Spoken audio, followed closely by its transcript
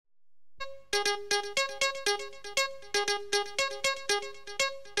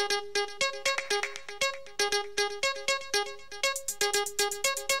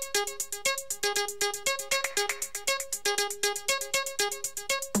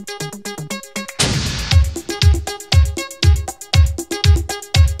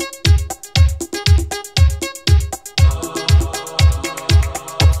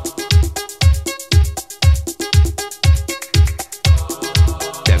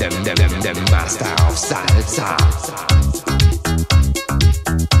The master of salsa.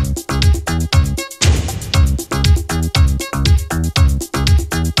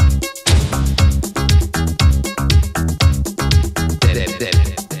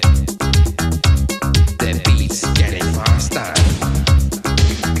 The beat's getting faster.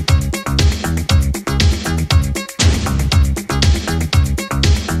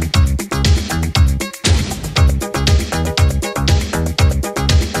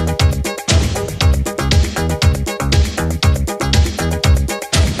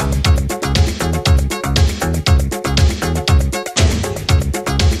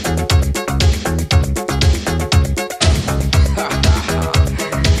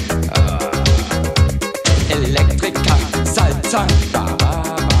 Electrica, Salsa, ba ba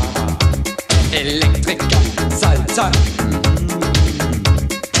ba ba. Electrica, Salsa.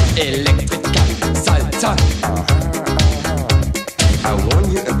 Electrica, Salsa. I warn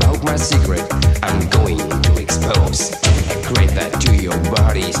you about my secret. I'm going to expose. Create that to your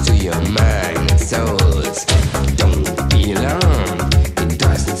bodies, to your mind, souls. Don't be alarmed. It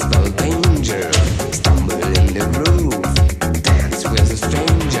doesn't spell danger. Stumble in the groove. Dance with a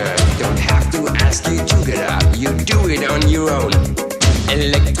stranger. Don't have to ask you to get up. You do it on your own.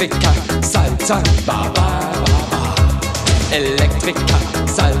 Electrica, Salsa, ba ba ba ba. Electrica,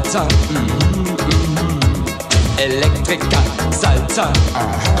 Salsa. Electrica, Salsa.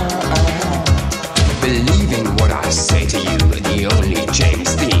 Believe in what I say to you. The only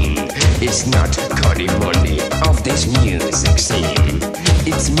James Dean is not Cody Monday of this music scene.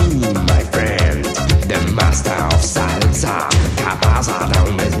 It's me, my friend, the master of salsa. Cabasa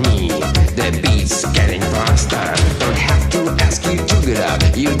down with me. The beat's getting faster. Don't have to ask you to get up.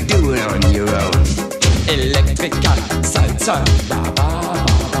 You do it on your own. Electrica, Salsa, ba ba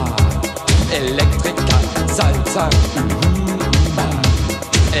ba ba. Electrica, Salsa.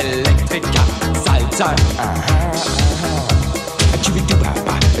 Electrica, Salsa.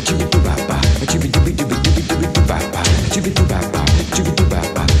 Chibidubaba, chibidubaba, chibidubidubidubidubaba, chibidubaba,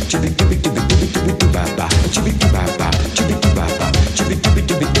 chibidubaba, chibidubidubidubidubaba, chibidubaba, chibidubaba,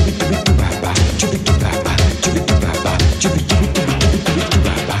 chibidubidubidubidubaba, chibidubaba, chibidubaba,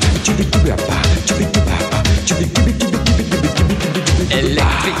 chibidubidubidubidubaba, chibidubaba, chibidubaba, chibidubidubidubidubaba.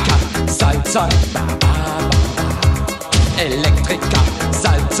 Electrica, Salsa, ba ba ba ba. Electrica,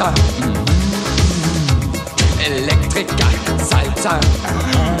 Salsa. Electrica, Salsa.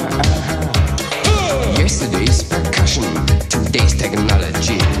 Yesterday's percussion, today's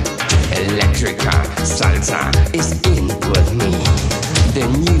technology. Electrica, salsa is in with me. The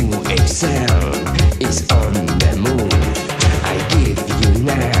new age sound is on the move. I give you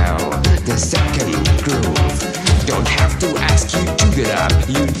now the second groove. Don't have to ask you to get up,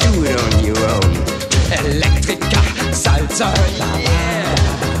 you do it on your own. Electrica, Salsa, yeah.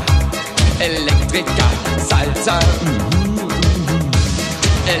 Electrica, Salsa.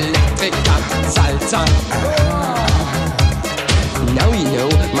 Electrica, Salsa. Now you know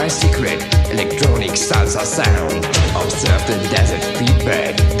my secret, electronic salsa sound. Observe the desert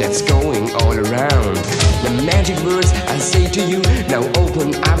feedback that's going all around. The magic words I say to you, now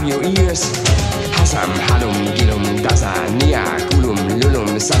open up your ears. Hasam, halum, gilum, dasa, nia, gulum,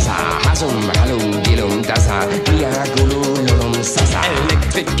 lulum, sasa. Hasum, halum, gilum, dasa, nia, gulum, lulum, sasa.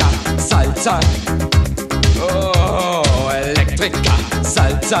 Electrica, Salsa. Oh, Electrica,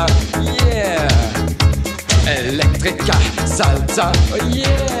 Salsa, yeah. Electrica, Salsa, oh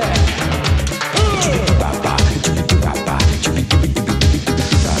yeah.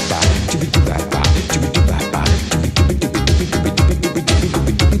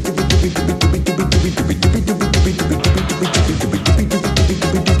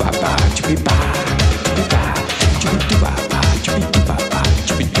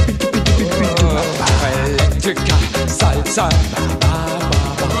 Electrica, Salsa,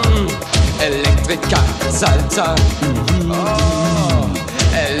 Electrica, Salsa, oh,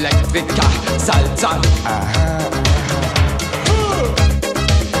 Electrica, Salsa.